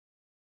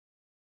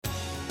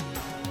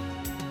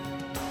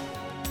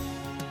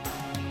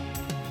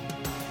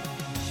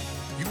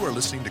You are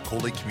listening to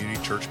Cold Lake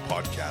Community Church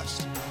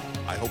Podcast.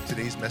 I hope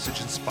today's message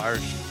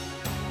inspires you.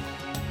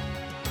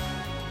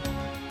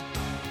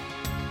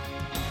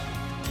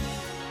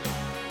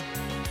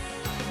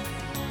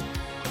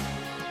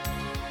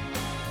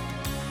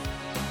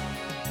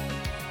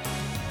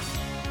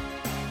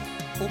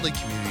 Cold Lake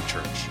Community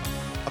Church,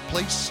 a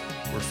place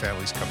where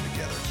families come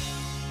together.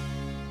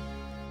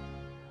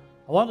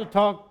 I want to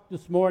talk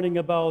this morning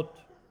about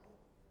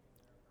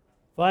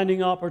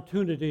finding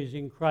opportunities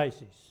in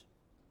crisis.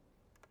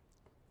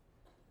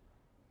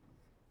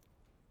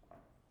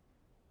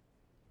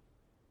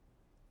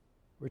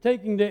 We're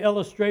taking the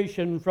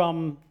illustration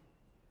from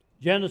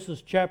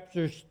Genesis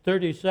chapters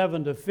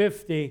 37 to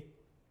 50.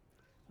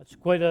 That's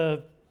quite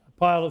a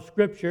pile of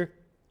scripture,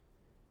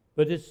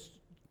 but it's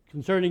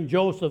concerning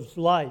Joseph's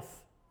life.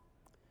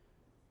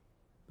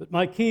 But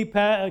my key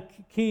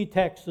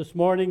text this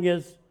morning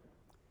is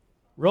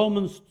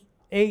Romans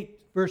 8,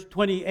 verse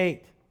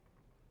 28.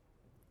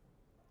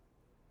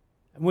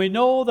 And we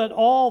know that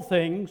all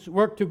things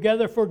work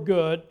together for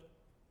good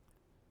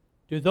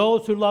to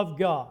those who love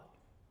God,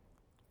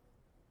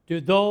 to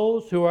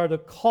those who are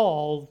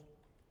called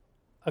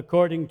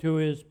according to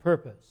His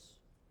purpose.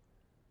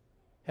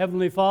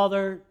 Heavenly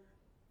Father,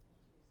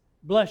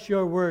 bless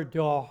your word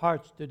to our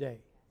hearts today.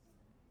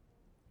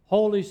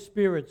 Holy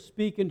Spirit,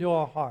 speak into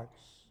our hearts.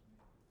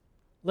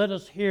 Let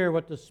us hear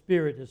what the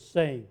Spirit is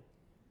saying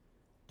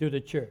to the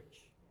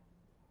church.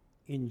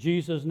 In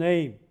Jesus'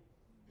 name,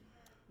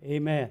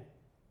 amen.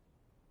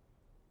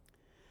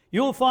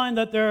 You'll find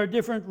that there are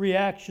different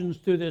reactions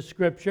to this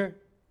scripture.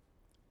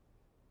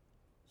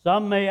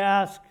 Some may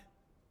ask,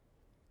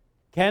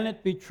 can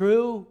it be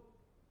true?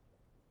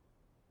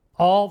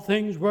 All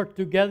things work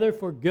together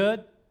for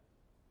good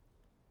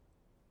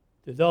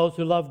to those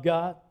who love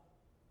God.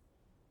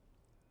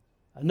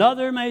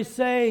 Another may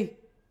say,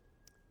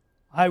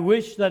 I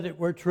wish that it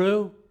were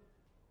true.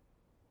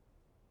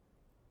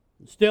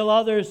 And still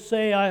others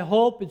say, I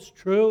hope it's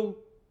true.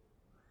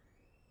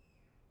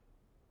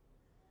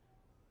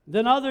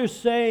 Then others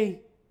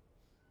say,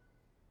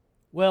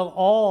 well,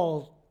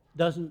 all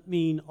doesn't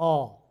mean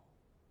all.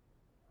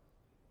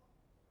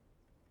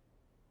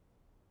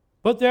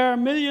 But there are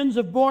millions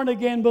of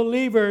born-again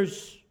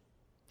believers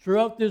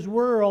throughout this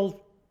world,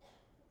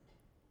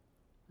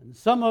 and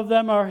some of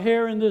them are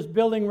here in this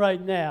building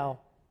right now,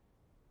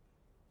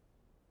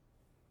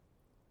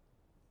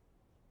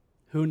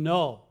 who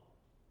know.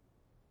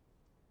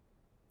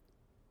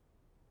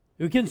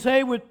 Who can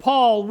say with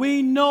Paul,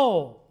 we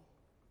know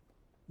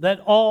that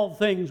all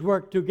things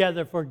work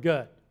together for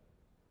good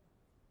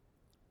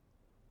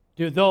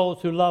to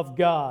those who love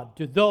God,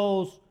 to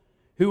those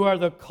who are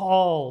the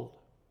called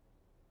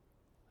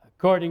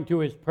according to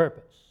His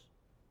purpose.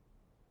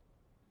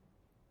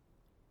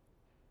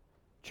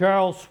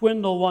 Charles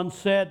Swindoll once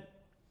said,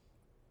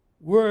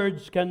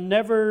 words can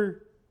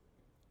never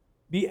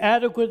be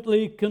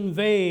adequately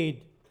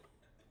conveyed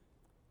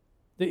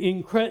the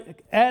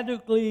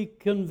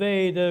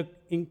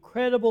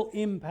incredible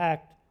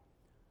impact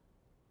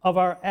of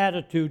our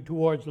attitude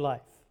towards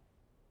life.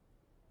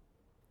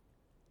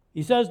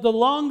 He says, the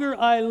longer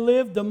I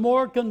live, the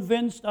more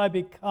convinced I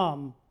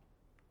become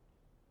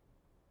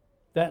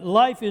that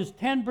life is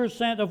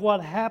 10% of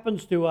what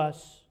happens to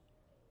us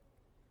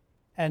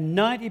and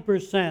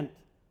 90%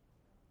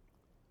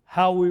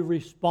 how we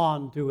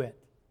respond to it.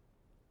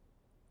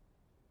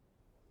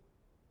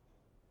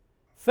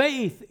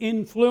 Faith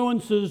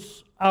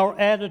influences our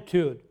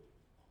attitude.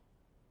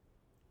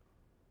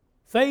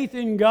 Faith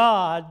in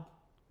God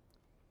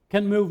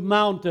can move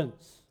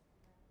mountains.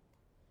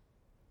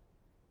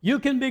 You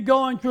can be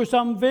going through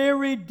some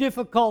very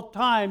difficult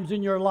times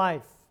in your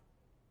life.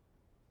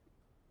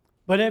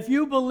 But if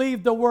you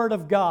believe the Word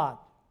of God,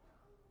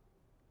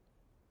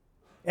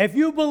 if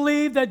you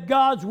believe that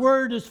God's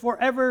Word is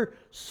forever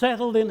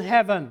settled in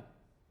heaven,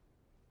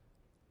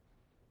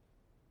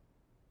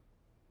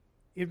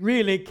 it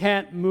really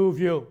can't move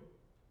you.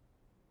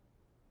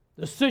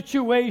 The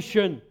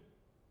situation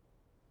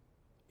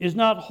is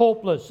not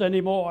hopeless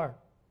anymore.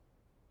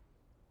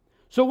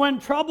 So when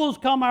troubles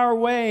come our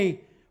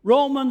way,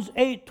 Romans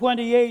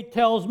 8:28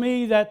 tells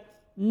me that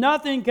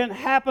nothing can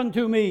happen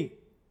to me,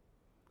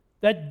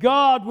 that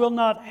God will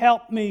not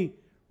help me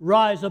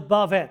rise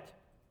above it.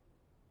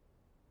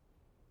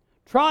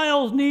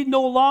 Trials need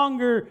no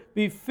longer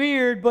be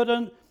feared,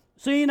 but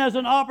seen as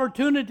an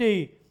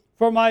opportunity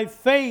for my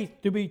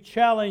faith to be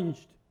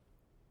challenged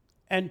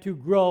and to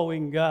grow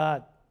in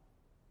God.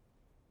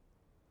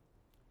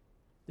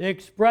 The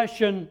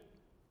expression,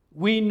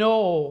 we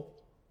know,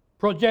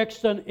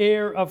 projects an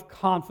air of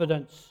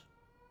confidence.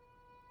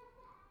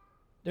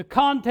 The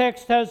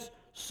context has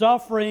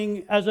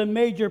suffering as a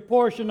major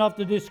portion of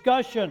the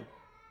discussion.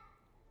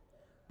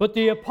 But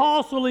the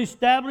apostle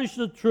established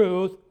the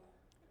truth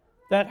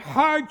that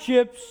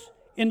hardships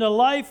in the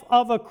life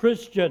of a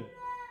Christian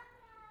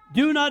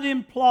do not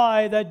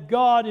imply that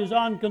God is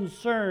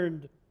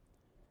unconcerned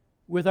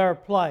with our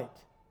plight.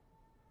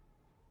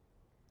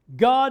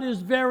 God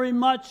is very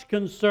much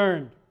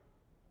concerned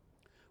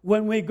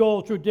when we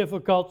go through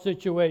difficult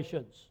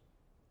situations.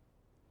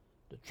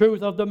 The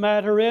truth of the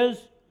matter is,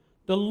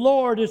 the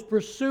Lord is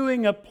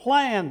pursuing a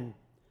plan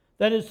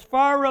that is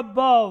far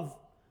above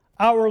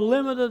our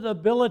limited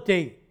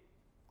ability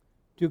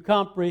to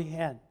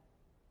comprehend.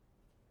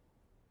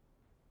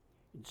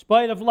 In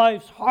spite of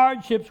life's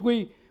hardships,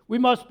 we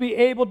must be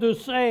able to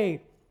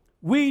say,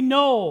 we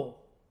know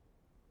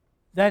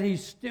that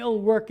He's still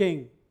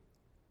working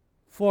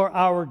for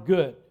our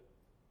good.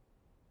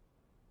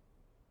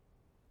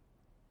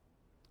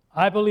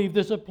 I believe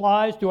this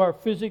applies to our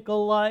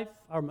physical life,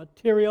 our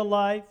material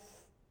life,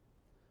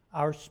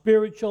 our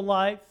spiritual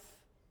life,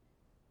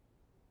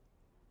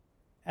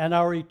 and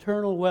our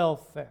eternal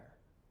welfare.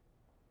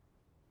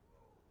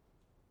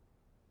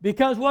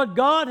 Because what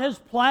God has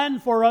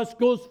planned for us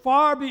goes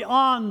far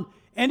beyond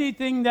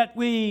anything that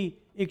we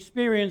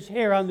experience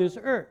here on this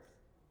earth.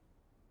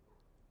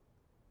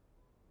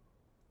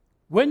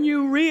 When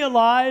you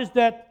realize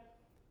that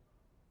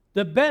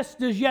the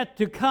best is yet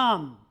to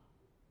come,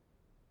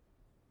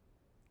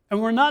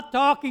 and we're not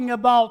talking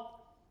about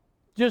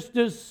just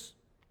this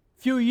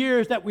few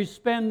years that we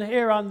spend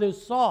here on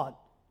this sod.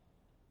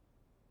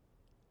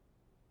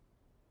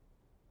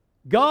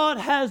 God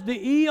has the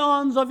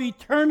eons of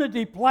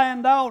eternity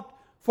planned out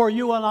for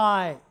you and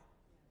I.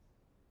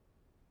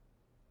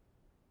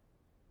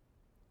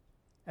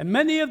 And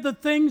many of the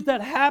things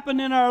that happen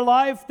in our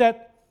life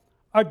that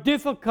are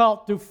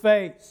difficult to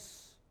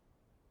face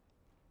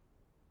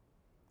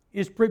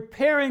is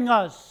preparing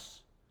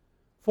us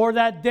for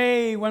that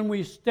day when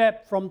we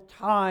step from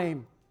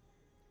time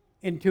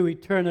into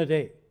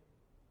eternity.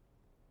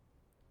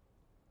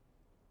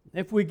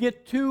 If we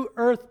get too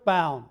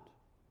earthbound,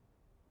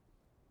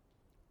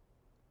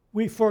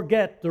 we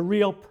forget the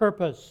real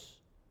purpose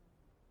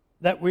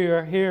that we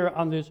are here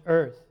on this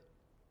earth.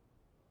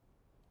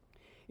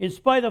 In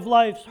spite of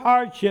life's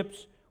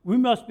hardships, we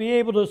must be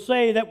able to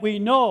say that we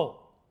know.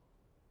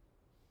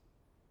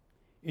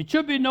 It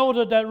should be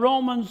noted that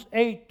Romans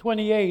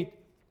 8:28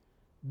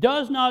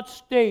 does not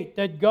state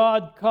that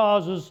God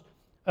causes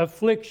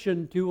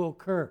affliction to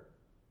occur.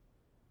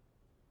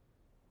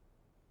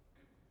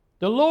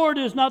 The Lord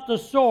is not the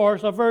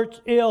source of earth's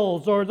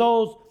ills or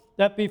those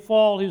that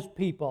befall His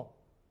people.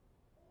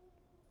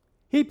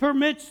 He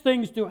permits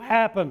things to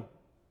happen,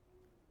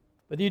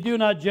 but He do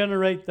not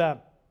generate them.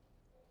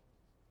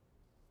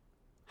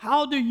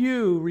 How do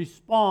you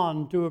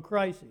respond to a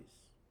crisis?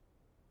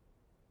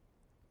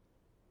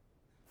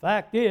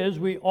 Fact is,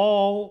 we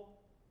all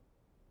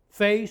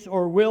face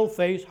or will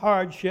face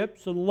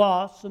hardships and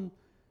loss and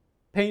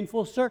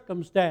painful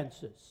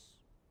circumstances.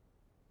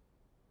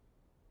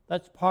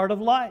 That's part of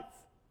life.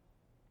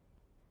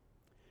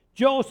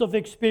 Joseph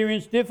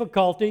experienced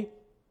difficulty,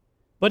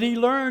 but he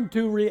learned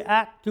to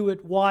react to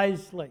it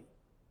wisely.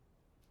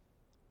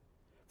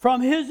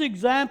 From his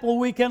example,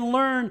 we can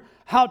learn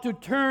how to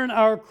turn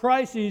our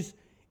crises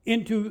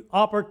into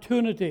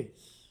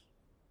opportunities.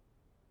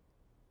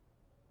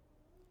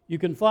 You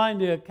can find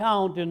the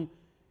account in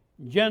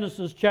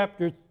Genesis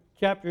chapters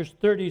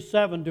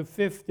 37 to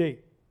 50.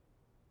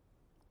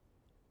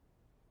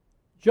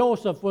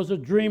 Joseph was a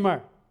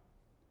dreamer.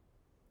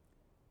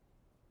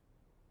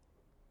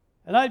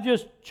 And I've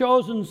just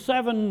chosen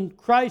 7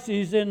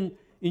 crises in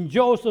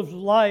Joseph's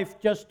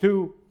life just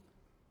to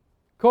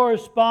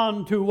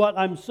correspond to what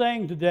I'm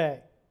saying today.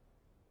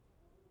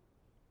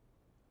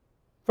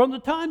 From the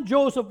time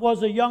Joseph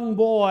was a young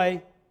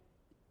boy,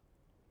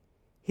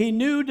 he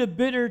knew the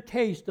bitter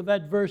taste of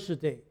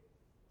adversity.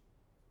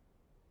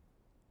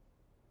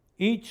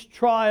 Each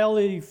trial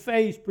that he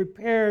faced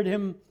prepared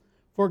him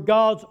for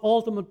God's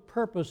ultimate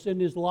purpose in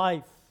his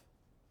life.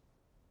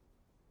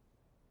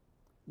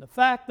 The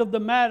fact of the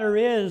matter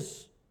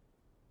is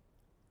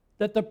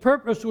that the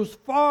purpose was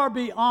far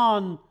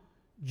beyond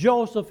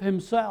Joseph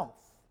himself.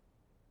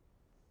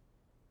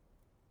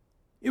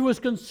 It was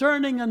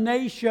concerning a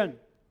nation,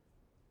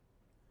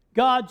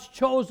 God's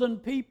chosen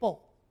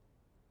people,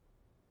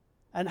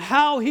 and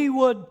how He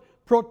would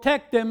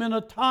protect them in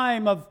a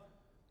time of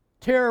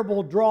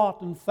terrible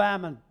drought and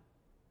famine.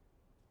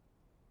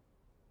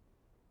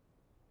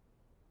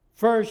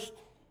 First,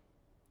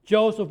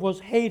 Joseph was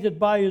hated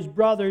by his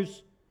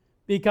brothers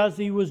because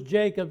he was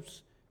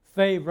Jacob's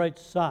favorite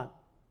son.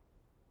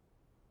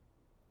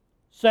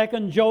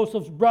 Second,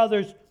 Joseph's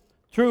brothers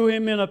threw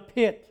him in a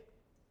pit.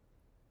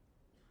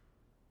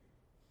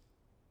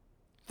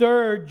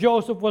 Third,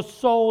 Joseph was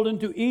sold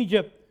into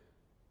Egypt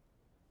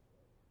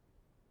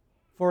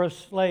for a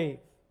slave.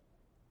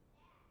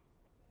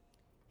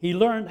 He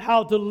learned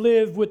how to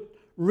live with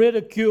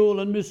ridicule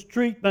and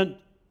mistreatment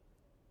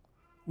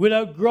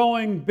without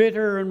growing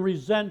bitter and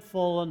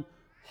resentful and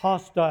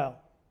hostile.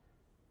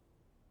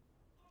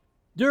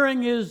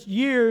 During his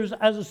years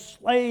as a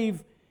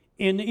slave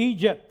in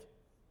Egypt,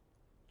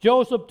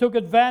 Joseph took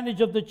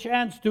advantage of the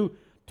chance to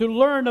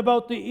learn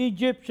about the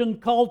Egyptian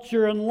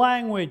culture and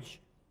language,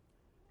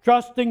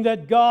 trusting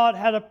that God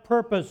had a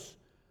purpose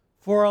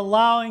for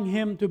allowing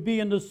him to be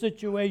in the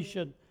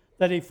situation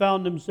that he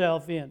found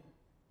himself in.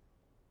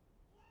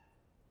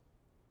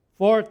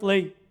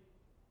 Fourthly,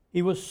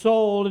 he was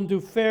sold into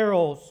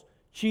Pharaoh's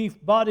chief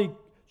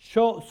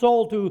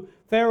sold to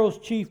Pharaoh's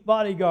chief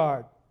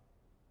bodyguard,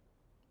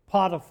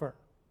 Potiphar.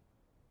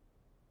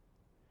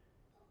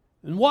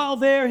 And while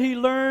there, he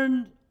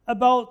learned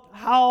about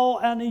how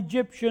an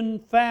Egyptian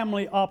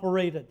family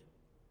operated.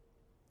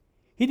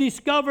 He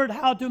discovered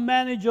how to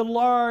manage a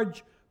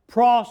large,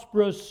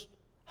 prosperous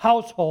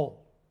household.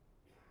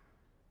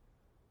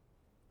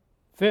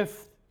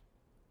 Fifth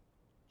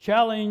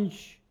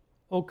challenge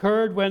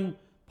occurred when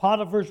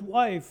Potiphar's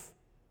wife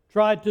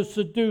tried to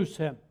seduce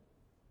him.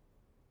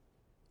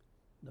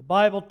 The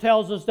Bible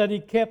tells us that he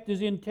kept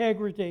his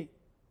integrity.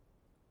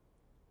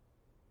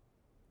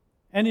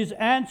 And his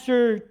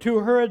answer to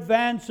her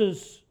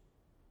advances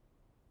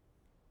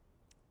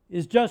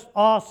is just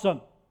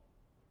awesome.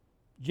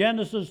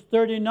 Genesis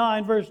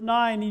 39, verse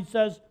 9, he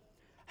says,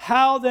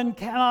 "How then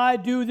can I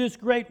do this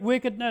great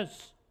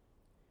wickedness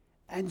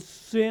and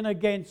sin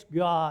against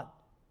God?"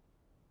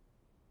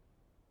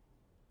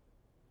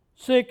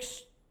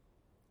 6,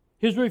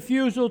 his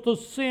refusal to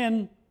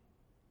sin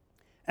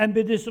and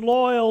be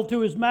disloyal to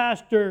his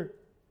master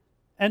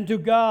and to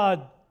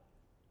God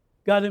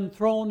got him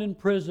thrown in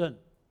prison.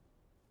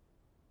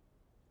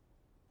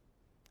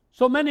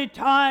 So many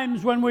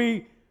times when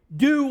we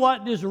do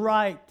what is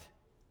right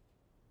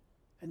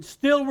and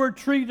still we're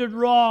treated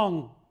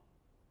wrong,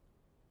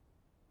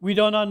 we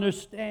don't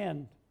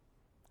understand.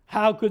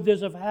 How could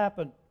this have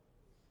happened?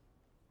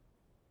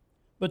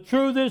 But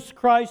through this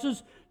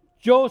crisis,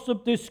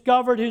 Joseph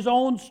discovered his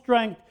own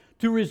strength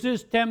to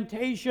resist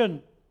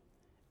temptation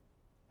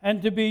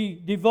and to be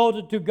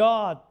devoted to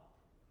God.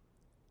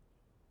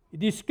 He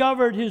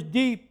discovered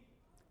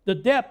the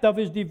depth of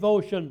his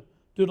devotion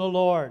to the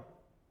Lord.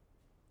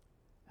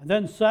 And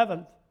then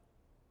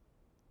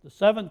the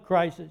seventh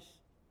crisis,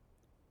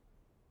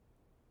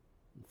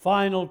 the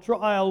final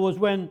trial, was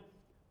when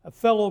a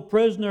fellow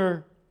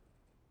prisoner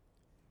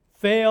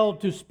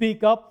failed to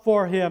speak up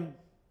for him,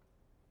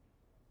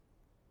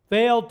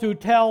 failed to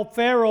tell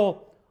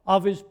Pharaoh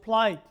of his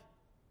plight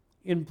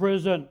in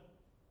prison.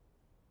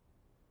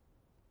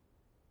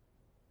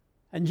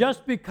 And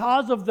just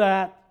because of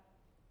that,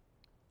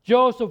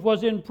 Joseph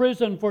was in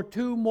prison for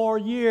 2 more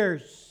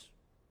years.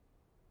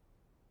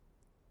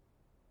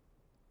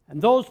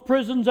 And those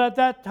prisons at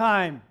that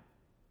time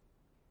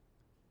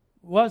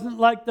wasn't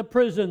like the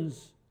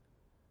prisons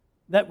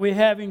that we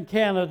have in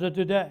Canada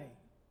today.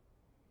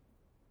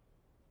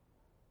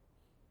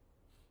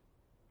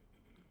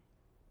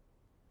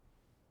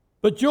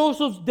 But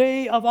Joseph's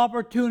day of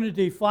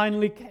opportunity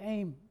finally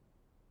came.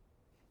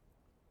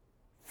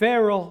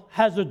 Pharaoh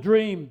has a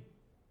dream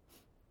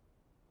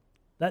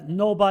that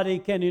nobody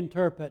can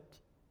interpret.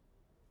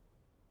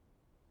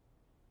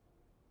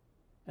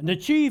 And the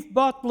chief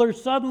butler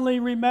suddenly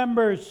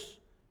remembers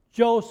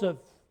Joseph,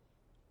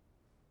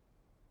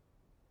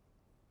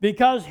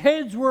 because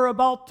heads were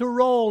about to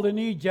roll in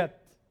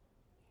Egypt.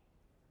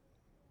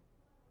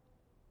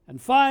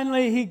 And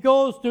finally he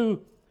goes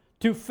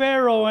to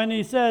Pharaoh and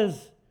he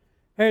says,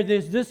 "Hey,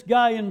 there's this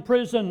guy in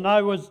prison.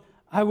 I was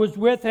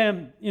with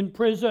him in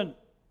prison."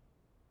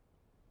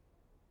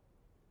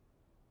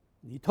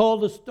 He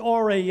told the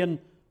story and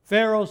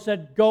Pharaoh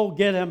said, "Go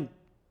get him."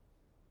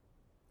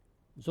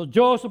 So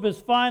Joseph is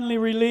finally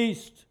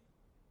released.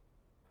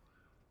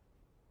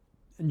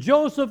 And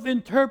Joseph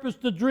interprets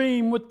the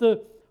dream with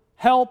the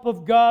help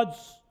of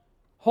God's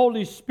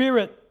Holy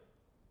Spirit.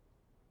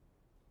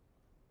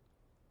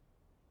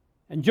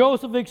 And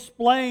Joseph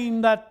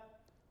explained that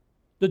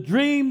the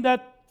dream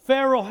that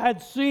Pharaoh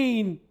had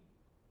seen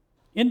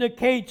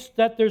indicates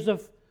that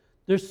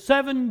there's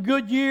 7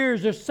 good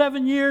years, there's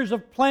 7 years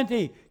of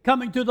plenty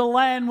coming to the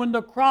land when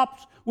the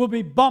crops will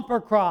be bumper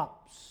crops.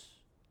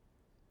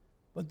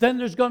 But then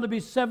there's going to be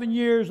 7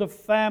 years of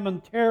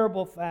famine,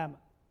 terrible famine.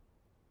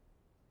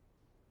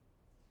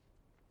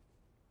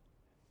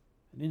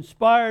 And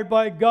inspired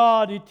by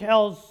God, he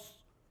tells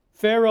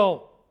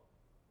Pharaoh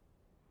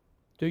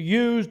to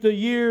use the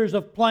years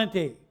of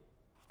plenty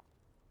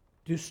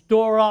to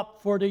store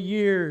up for the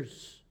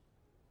years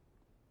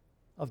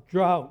of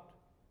drought.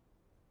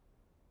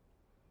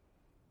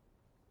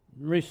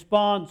 In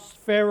response,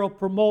 Pharaoh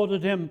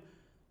promoted him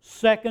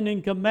second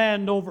in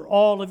command over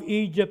all of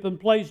Egypt and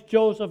placed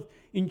Joseph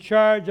in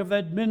charge of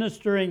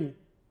administering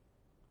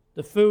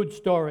the food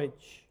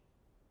storage.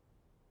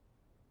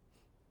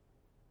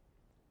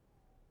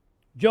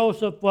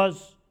 Joseph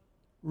was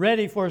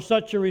ready for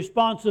such a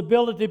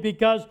responsibility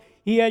because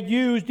he had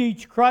used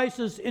each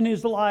crisis in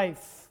his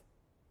life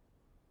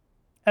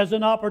as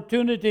an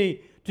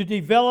opportunity to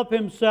develop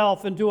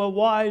himself into a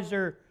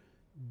wiser,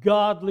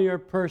 godlier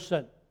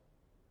person.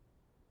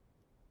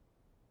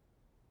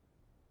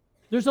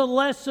 There's a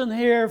lesson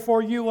here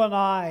for you and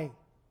I.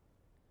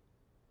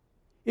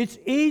 It's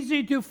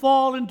easy to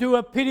fall into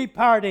a pity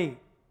party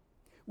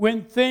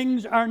when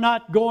things are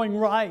not going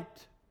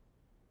right.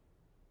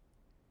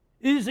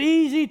 It is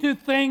easy to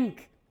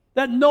think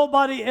that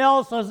nobody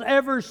else has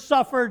ever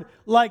suffered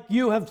like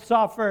you have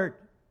suffered.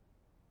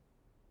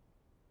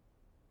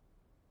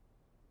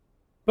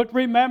 But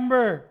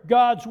remember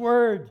God's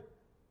word.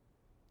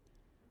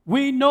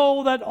 We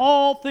know that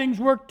all things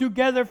work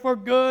together for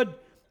good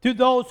to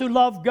those who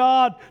love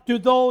God, to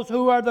those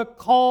who are the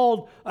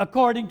called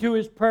according to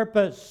His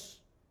purpose.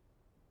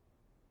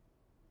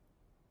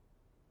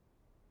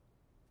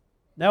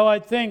 Now I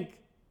think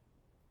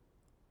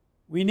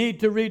we need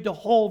to read the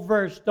whole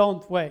verse,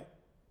 don't we?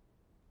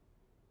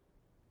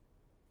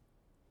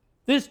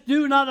 This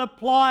do not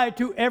apply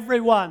to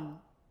everyone,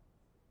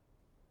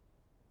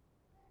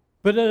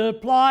 but it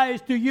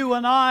applies to you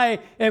and I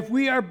if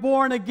we are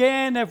born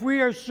again, if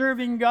we are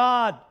serving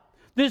God.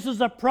 This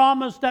is a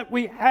promise that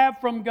we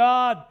have from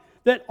God,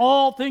 that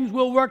all things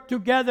will work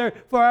together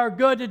for our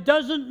good. It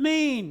doesn't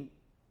mean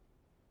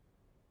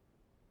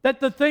that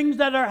the things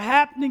that are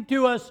happening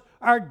to us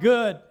are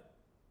good.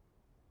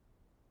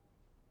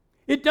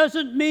 It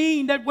doesn't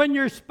mean that when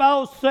your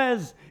spouse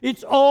says,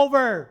 it's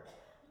over,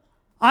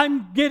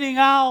 I'm getting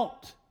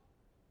out.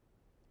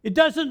 It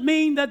doesn't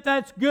mean that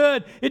that's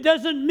good. It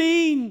doesn't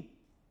mean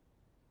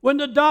when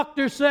the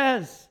doctor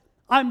says,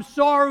 I'm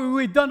sorry,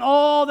 we've done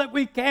all that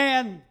we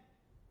can.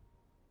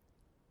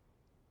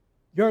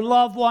 Your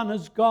loved one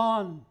is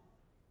gone.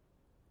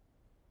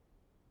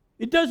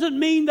 It doesn't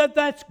mean that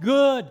that's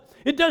good.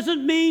 It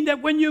doesn't mean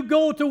that when you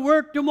go to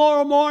work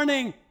tomorrow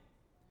morning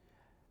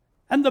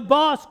and the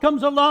boss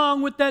comes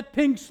along with that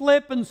pink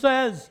slip and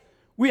says,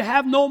 we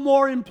have no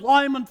more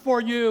employment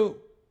for you.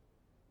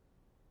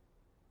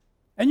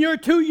 And you're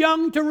too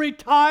young to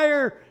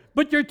retire,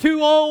 but you're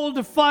too old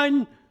to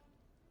find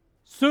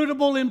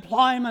suitable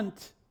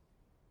employment.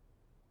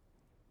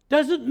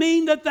 Doesn't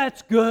mean that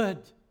that's good.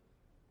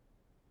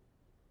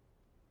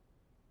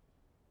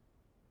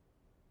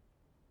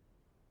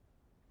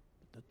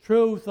 The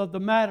truth of the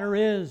matter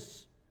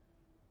is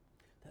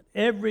that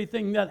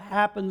everything that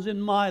happens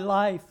in my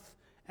life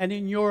and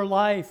in your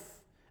life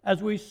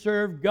as we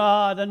serve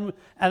God, and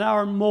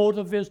our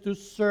motive is to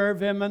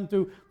serve Him and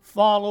to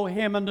follow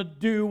Him and to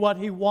do what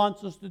He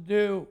wants us to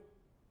do,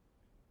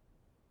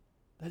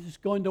 that is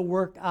going to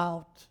work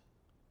out.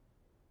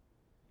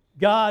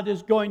 God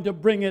is going to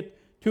bring it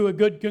to a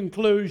good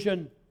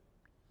conclusion.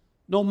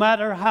 No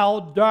matter how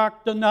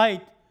dark the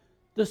night,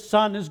 the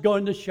sun is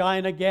going to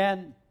shine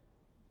again.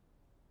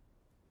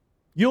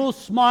 You'll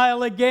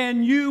smile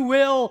again. You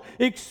will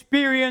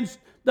experience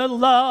the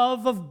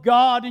love of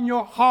God in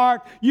your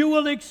heart. You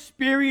will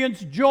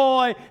experience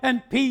joy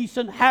and peace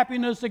and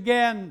happiness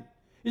again.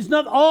 It's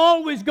not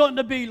always going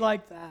to be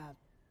like that.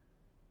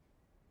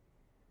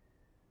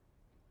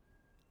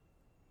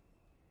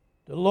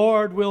 The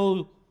Lord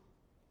will,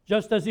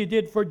 just as He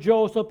did for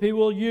Joseph, He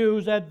will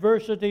use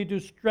adversity to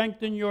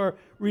strengthen your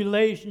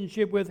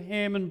relationship with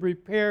Him and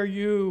prepare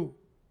you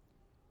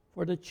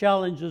for the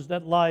challenges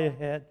that lie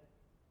ahead.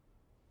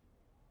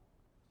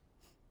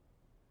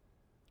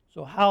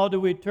 So how do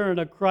we turn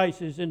a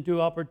crisis into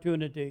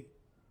opportunity?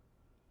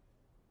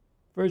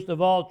 First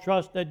of all,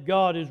 trust that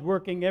God is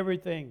working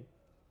everything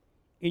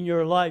in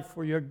your life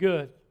for your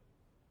good.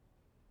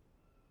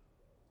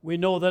 We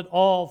know that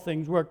all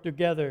things work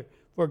together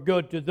for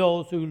good to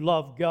those who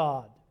love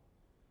God,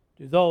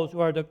 to those who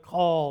are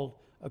called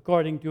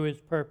according to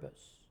His purpose.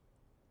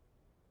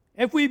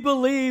 If we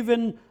believe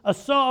in a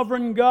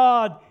sovereign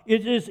God,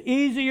 it is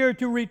easier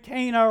to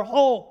retain our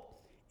hope,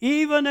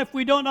 even if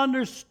we don't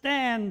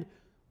understand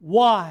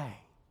why.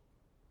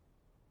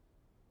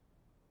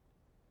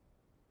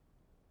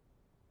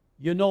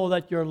 You know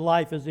that your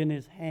life is in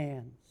His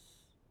hands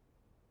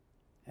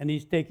and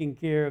He's taking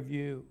care of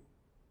you.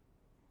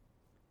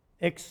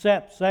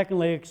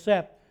 Secondly,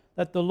 accept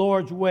that the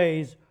Lord's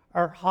ways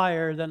are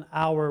higher than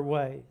our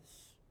ways.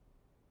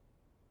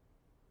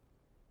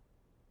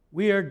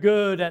 We are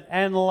good at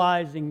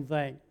analyzing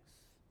things.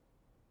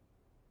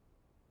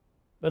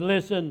 But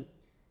listen,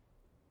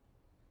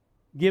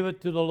 give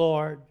it to the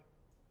Lord.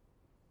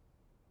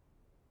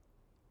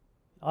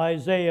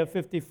 Isaiah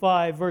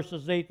 55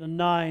 verses 8 and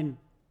 9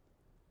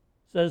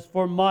 says,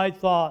 for my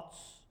thoughts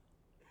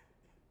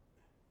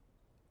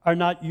are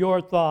not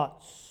your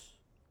thoughts,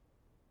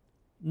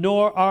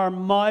 nor are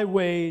my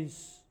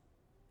ways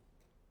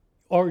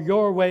or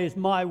your ways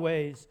my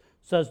ways,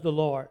 says the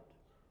Lord.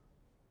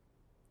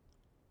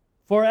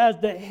 For as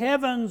the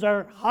heavens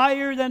are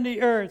higher than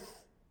the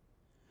earth,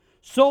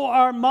 so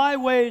are my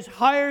ways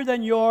higher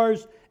than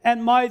yours,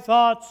 and my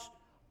thoughts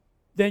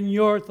than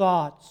your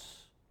thoughts.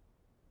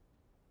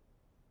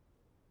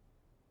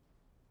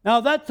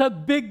 Now that's a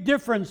big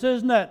difference,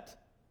 isn't it?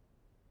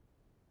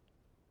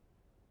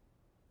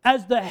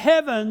 As the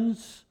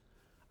heavens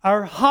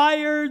are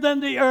higher than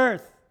the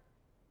earth.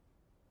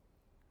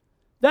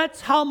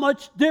 That's how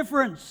much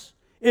difference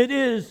it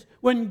is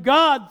when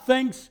God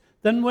thinks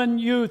than when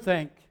you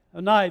think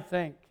and I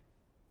think.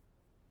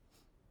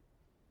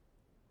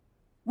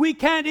 We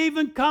can't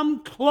even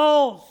come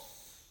close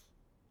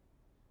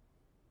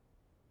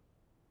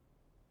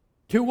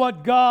to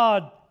what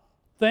God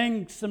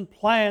thinks and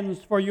plans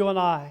for you and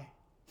I.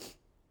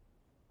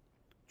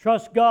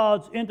 Trust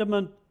God's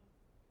intimate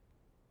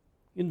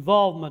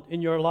involvement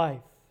in your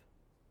life.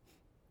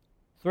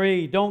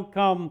 3, don't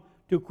come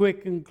to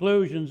quick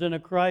conclusions in a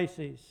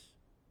crisis.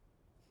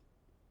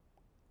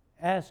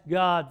 Ask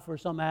God for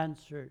some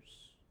answers.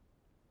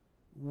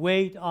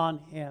 Wait on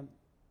Him.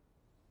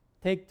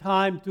 Take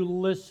time to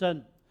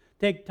listen.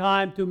 Take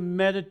time to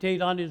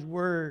meditate on His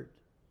Word.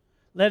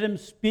 Let Him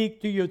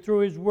speak to you through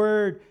His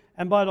Word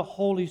and by the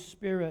Holy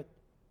Spirit.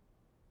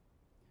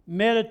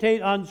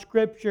 Meditate on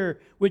Scripture,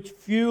 which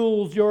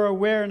fuels your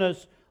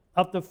awareness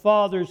of the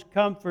Father's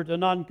comfort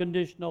and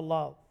unconditional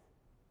love.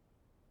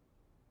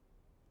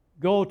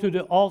 Go to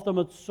the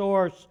ultimate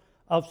source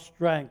of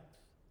strength,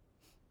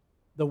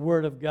 the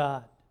Word of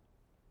God.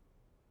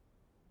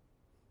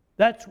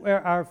 That's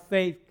where our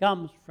faith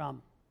comes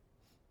from.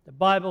 The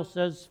Bible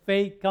says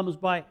faith comes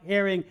by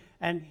hearing,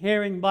 and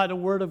hearing by the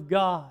Word of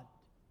God.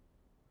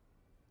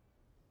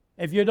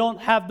 If you don't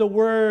have the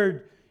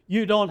Word,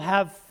 you don't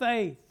have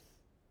faith.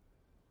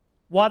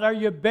 What are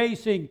you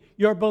basing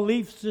your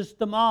belief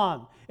system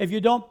on? If you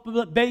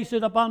don't base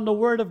it upon the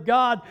Word of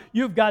God,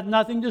 you've got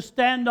nothing to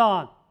stand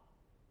on.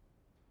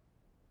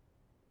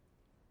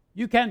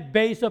 You can't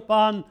base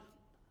upon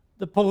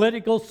the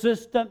political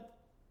system,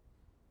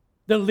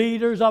 the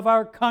leaders of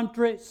our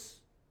countries,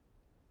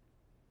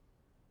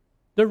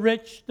 the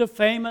rich, the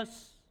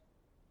famous.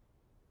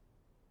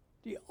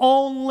 The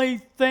only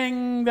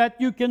thing that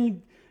you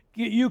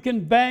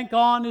can bank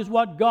on is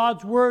what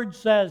God's Word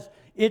says.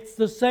 It's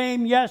the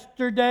same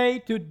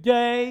yesterday,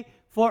 today,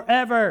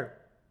 forever.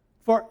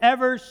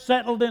 Forever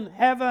settled in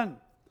heaven.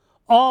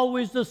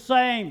 Always the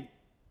same.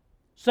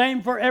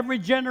 Same for every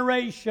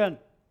generation.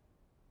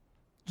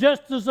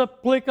 Just as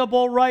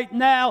applicable right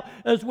now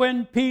as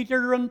when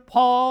Peter and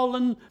Paul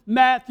and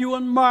Matthew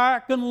and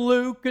Mark and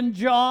Luke and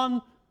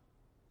John,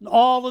 and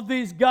all of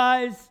these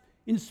guys,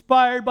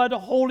 inspired by the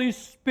Holy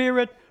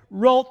Spirit,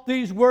 wrote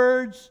these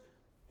words,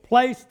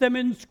 placed them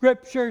in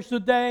Scripture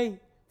today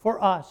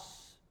for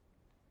us.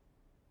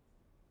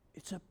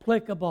 It's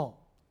applicable.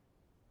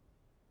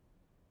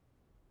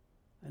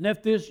 And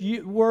if this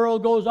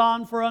world goes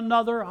on for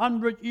another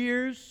 100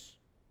 years,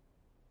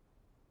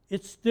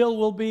 it still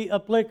will be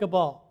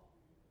applicable.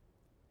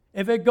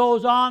 If it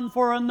goes on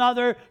for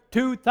another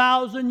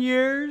 2,000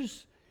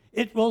 years,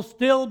 it will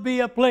still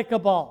be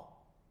applicable.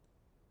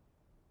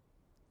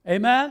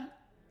 Amen?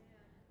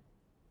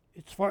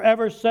 It's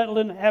forever settled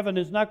in heaven.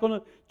 It's not going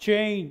to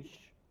change.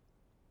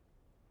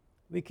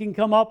 We can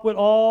come up with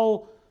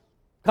all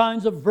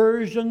kinds of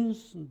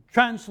versions and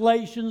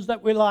translations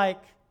that we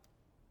like.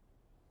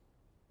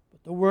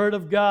 But the Word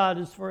of God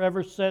is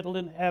forever settled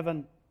in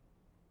heaven.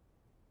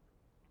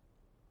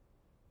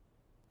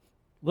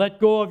 Let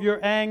go of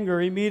your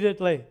anger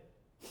immediately.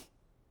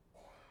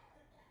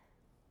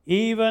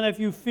 Even if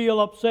you feel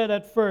upset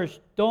at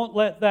first, don't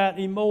let that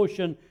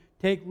emotion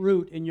take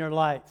root in your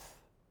life.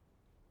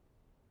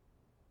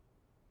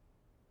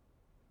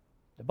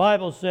 The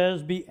Bible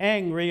says, be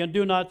angry and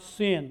do not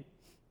sin.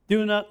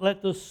 Do not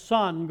let the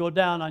sun go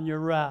down on your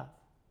wrath.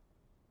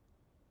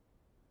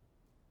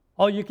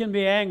 Oh, you can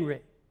be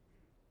angry.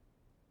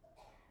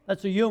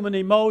 That's a human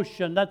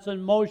emotion. That's an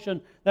emotion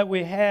that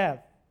we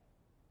have.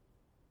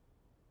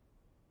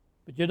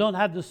 But you don't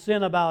have to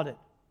sin about it.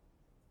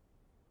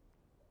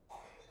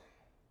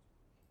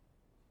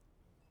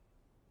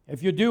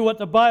 If you do what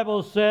the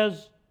Bible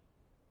says,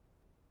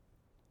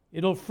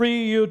 it'll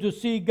free you to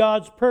see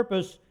God's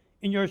purpose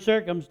in your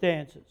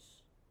circumstances.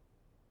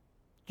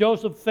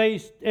 Joseph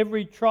faced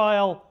every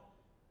trial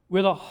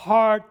with a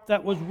heart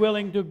that was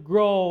willing to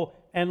grow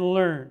and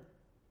learn.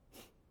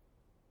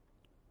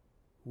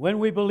 When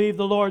we believe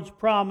the Lord's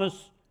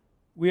promise,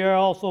 we are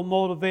also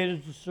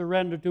motivated to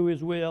surrender to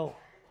His will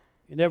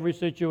in every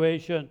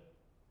situation.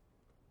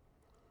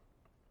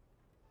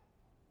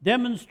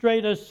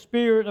 Demonstrate a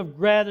spirit of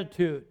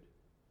gratitude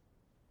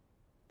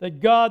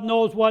that God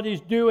knows what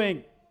He's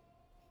doing.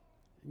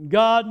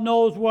 God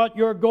knows what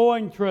you're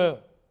going through.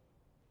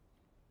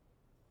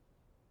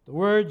 The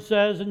Word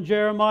says in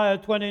Jeremiah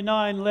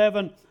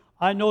 29:11,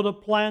 I know the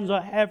plans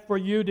I have for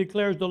you,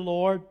 declares the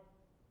Lord.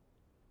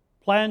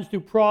 Plans to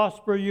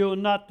prosper you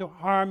and not to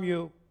harm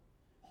you.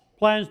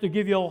 Plans to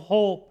give you a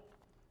hope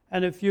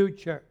and a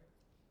future.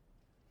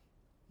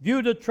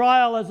 View the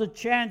trial as a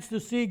chance to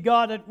see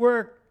God at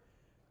work.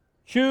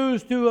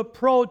 Choose to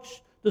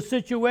approach the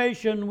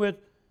situation with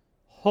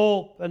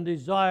hope and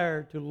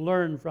desire to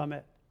learn from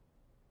it.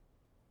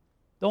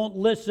 Don't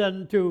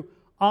listen to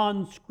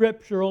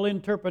unscriptural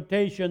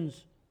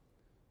interpretations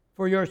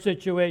for your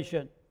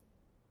situation.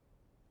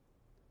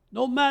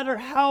 No matter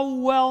how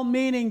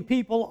well-meaning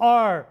people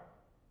are,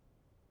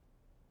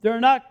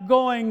 they're not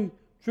going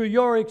through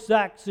your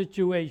exact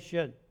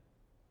situation.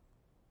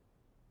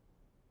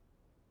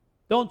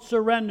 Don't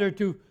surrender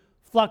to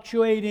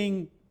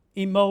fluctuating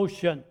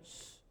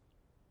emotions.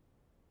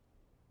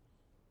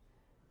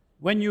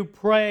 When you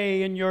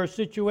pray and your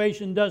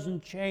situation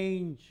doesn't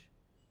change,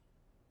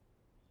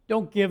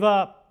 don't give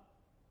up.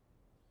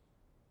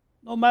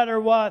 No matter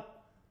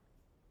what,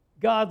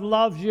 God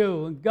loves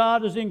you and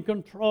God is in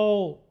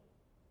control.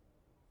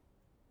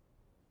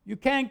 You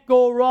can't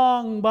go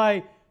wrong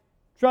by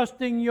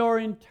trusting your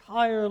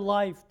entire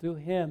life to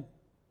Him.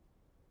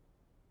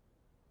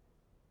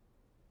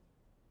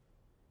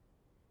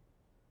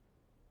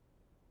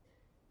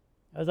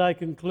 As I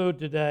conclude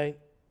today,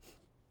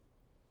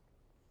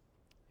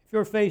 If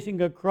you're facing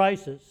a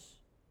crisis,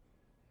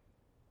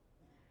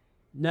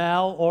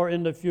 now or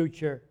in the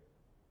future,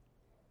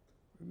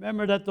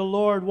 remember that the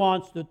Lord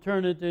wants to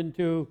turn it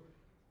into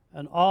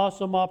an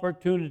awesome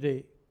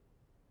opportunity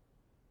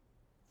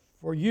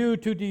for you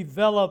to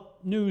develop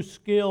new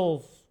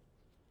skills,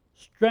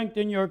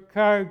 strengthen your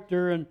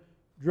character, and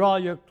draw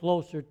you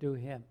closer to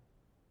Him.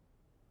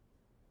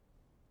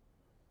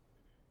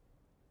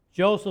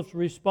 Joseph's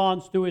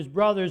response to his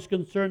brothers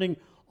concerning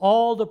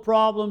all the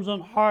problems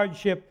and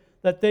hardship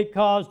that they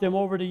caused him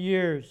over the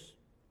years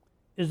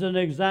is an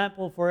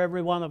example for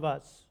every one of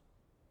us.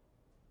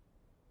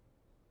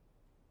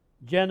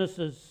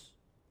 Genesis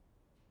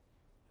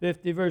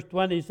 50 verse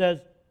 20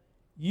 says,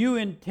 "You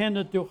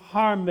intended to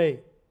harm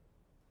me,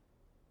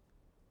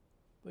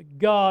 but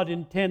God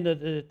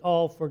intended it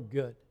all for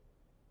good.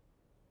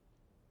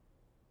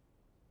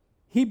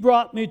 He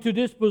brought me to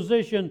this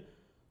position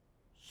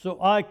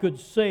so I could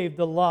save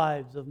the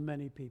lives of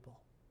many people."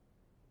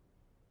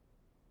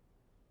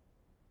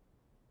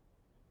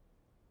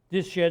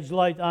 This sheds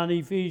light on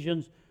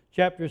Ephesians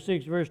chapter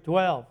 6, verse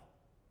 12,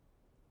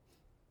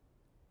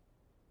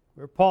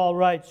 where Paul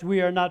writes,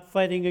 "We are not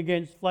fighting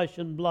against flesh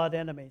and blood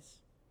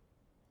enemies,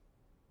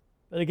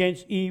 but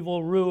against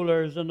evil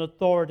rulers and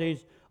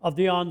authorities of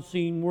the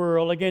unseen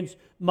world, against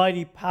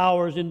mighty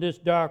powers in this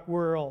dark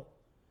world,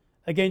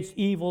 against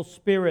evil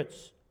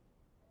spirits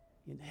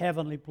in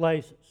heavenly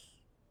places."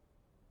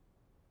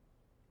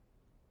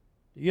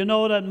 Do you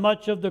know that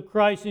much of the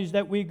crises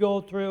that we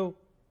go through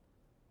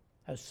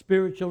has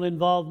spiritual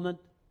involvement?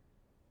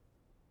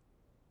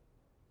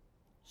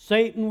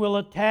 Satan will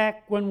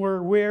attack when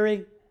we're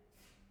weary,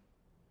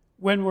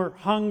 when we're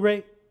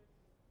hungry,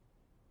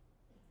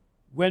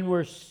 when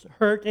we're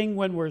hurting,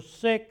 when we're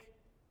sick,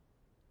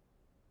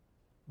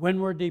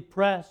 when we're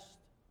depressed.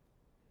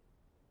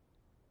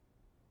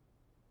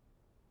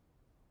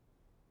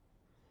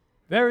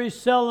 Very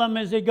seldom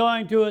is he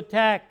going to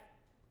attack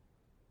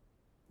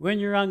when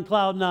you're on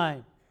cloud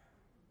nine.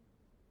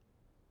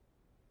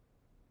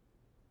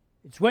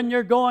 It's when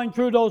you're going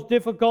through those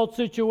difficult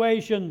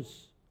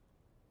situations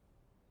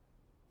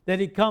that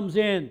he comes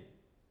in,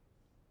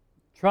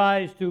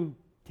 tries to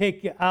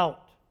take you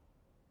out.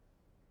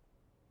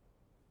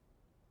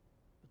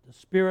 But the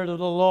Spirit of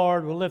the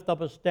Lord will lift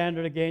up a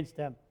standard against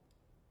them.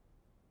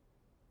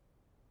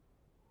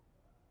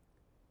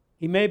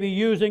 He may be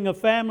using a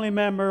family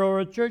member or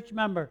a church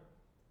member.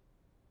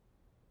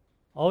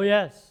 Oh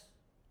yes.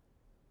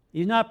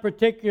 He's not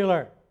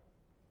particular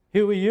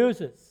who he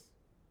uses.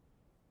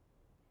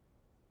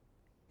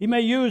 He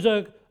may use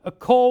a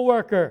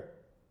co-worker,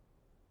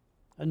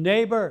 a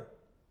neighbor,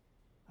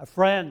 a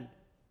friend,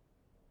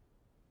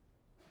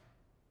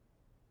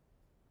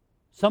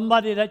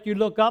 somebody that you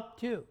look up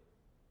to,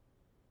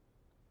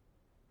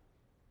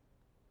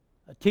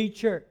 a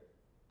teacher,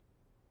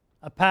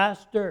 a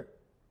pastor.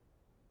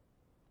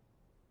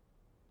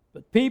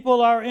 But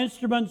people are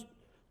instruments,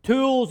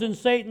 tools in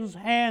Satan's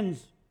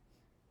hands,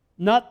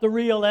 not the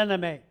real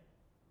enemy.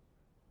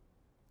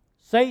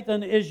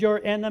 Satan is your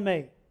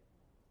enemy.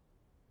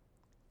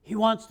 He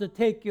wants to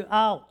take you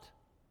out.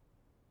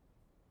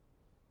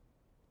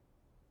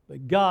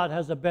 But God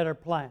has a better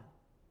plan.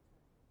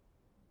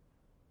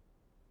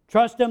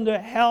 Trust Him to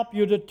help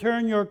you to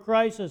turn your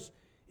crisis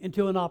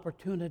into an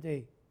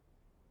opportunity.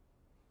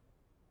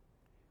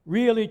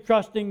 Really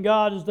trusting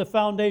God is the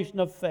foundation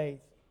of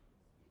faith.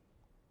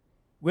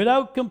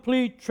 Without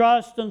complete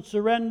trust and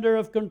surrender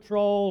of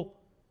control,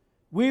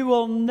 we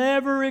will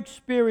never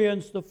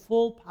experience the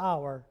full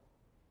power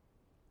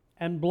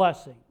and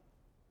blessing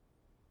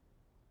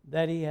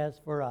that He has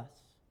for us.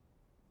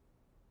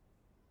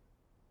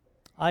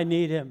 I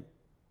need Him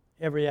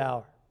every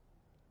hour.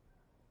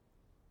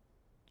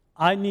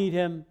 I need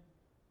Him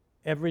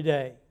every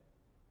day.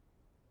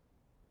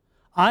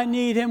 I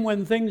need Him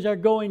when things are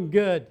going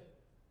good.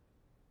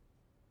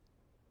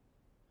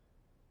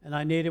 And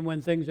I need Him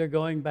when things are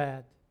going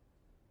bad.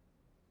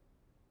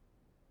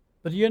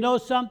 But you know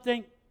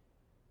something?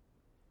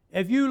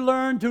 If you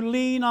learn to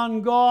lean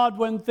on God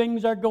when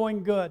things are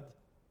going good,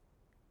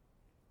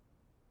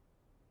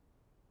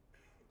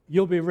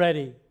 you'll be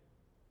ready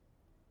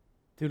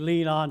to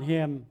lean on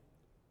Him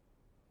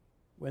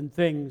when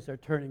things are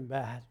turning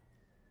bad.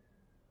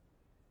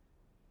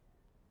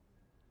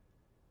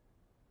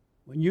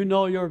 When you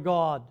know your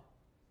God,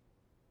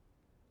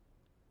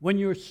 when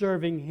you're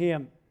serving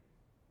Him,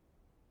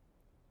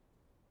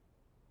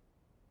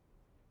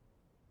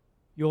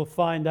 you'll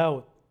find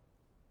out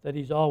that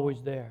He's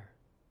always there.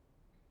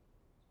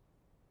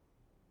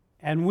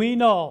 And we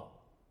know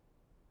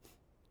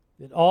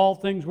that all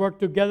things work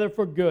together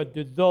for good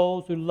to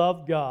those who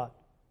love God,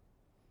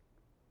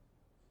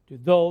 to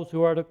those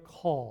who are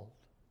called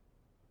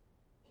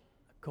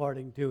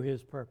according to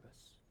His purpose.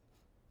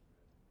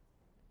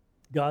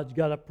 God's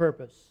got a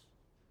purpose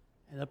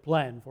and a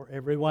plan for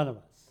every one of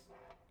us.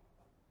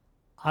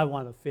 I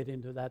want to fit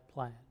into that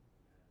plan.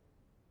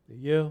 Do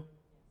you?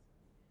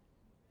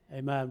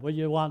 Amen. Will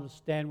you want to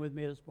stand with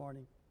me this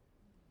morning?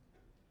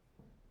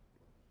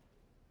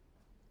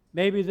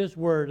 Maybe this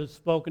word is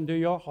spoken to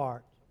your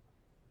heart.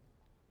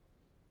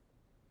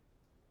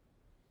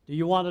 Do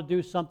you want to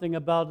do something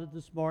about it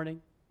this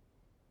morning?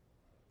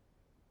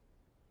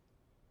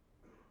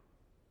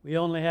 We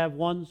only have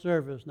one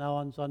service now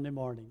on Sunday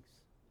mornings.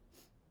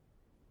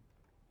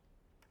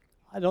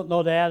 I don't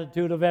know the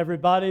attitude of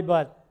everybody,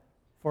 but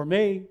for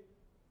me,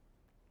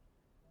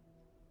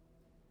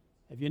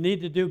 if you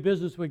need to do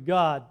business with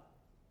God,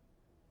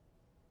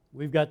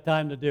 we've got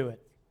time to do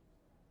it.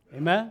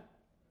 Amen?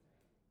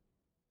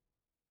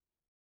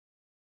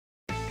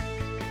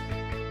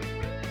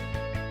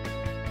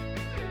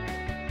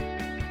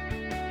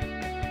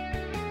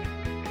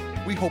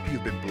 We hope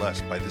you've been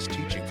blessed by this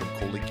teaching from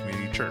Coley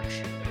Community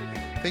Church.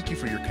 Thank you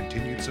for your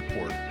continued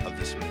support of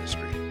this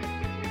ministry.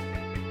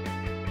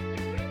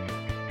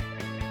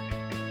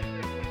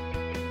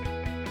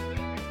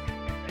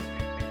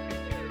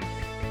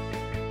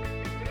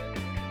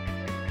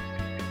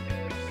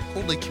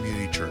 Coley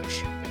Community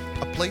Church,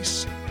 a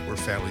place where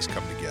families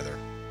come together.